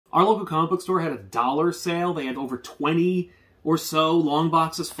Our local comic book store had a dollar sale. They had over 20 or so long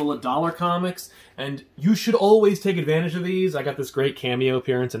boxes full of dollar comics, and you should always take advantage of these. I got this great cameo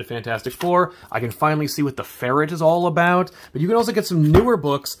appearance in a Fantastic Four. I can finally see what the Ferret is all about, but you can also get some newer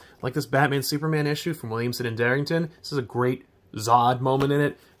books, like this Batman Superman issue from Williamson and Darrington. This is a great Zod moment in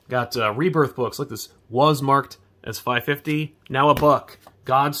it. Got Rebirth books, like this was marked as $5.50, now $1.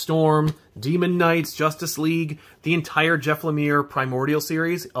 Godstorm, Demon Knights, Justice League, the entire Jeff Lemire Primordial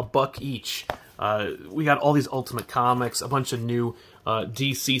series, $1 each. We got all these Ultimate Comics, a bunch of new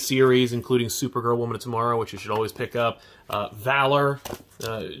DC series, including Supergirl, Woman of Tomorrow, which you should always pick up, Valor,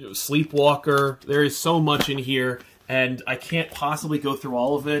 Sleepwalker. There is so much in here, and I can't possibly go through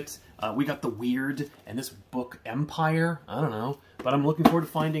all of it. We got The Weird and this book Empire. I don't know, but I'm looking forward to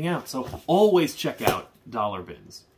finding out. So always check out Dollar Bins.